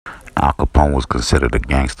Al Capone was considered a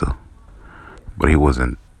gangster, but he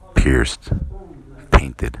wasn't pierced,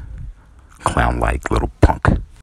 painted, clown-like little punk.